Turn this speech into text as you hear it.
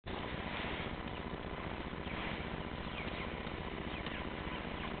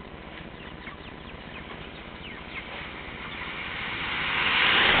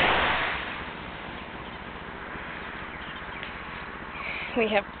we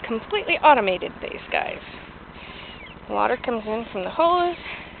have completely automated these guys. Water comes in from the hose,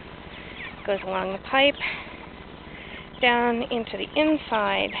 goes along the pipe, down into the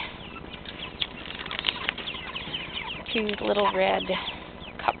inside to the little red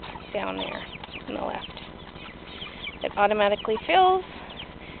cup down there on the left. It automatically fills.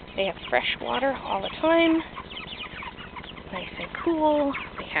 They have fresh water all the time, nice and cool.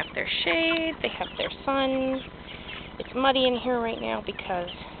 They have their shade, they have their sun. It's muddy in here right now because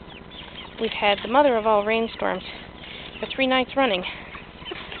we've had the mother of all rainstorms for 3 nights running.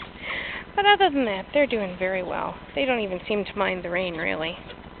 But other than that, they're doing very well. They don't even seem to mind the rain, really.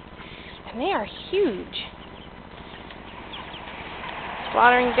 And they are huge.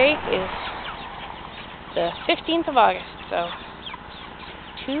 Slaughtering date is the 15th of August, so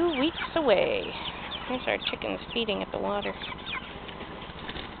 2 weeks away. Here's our chickens feeding at the water.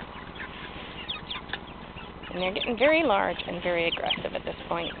 And they're getting very large and very aggressive at this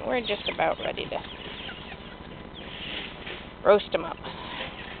point. We're just about ready to roast them up.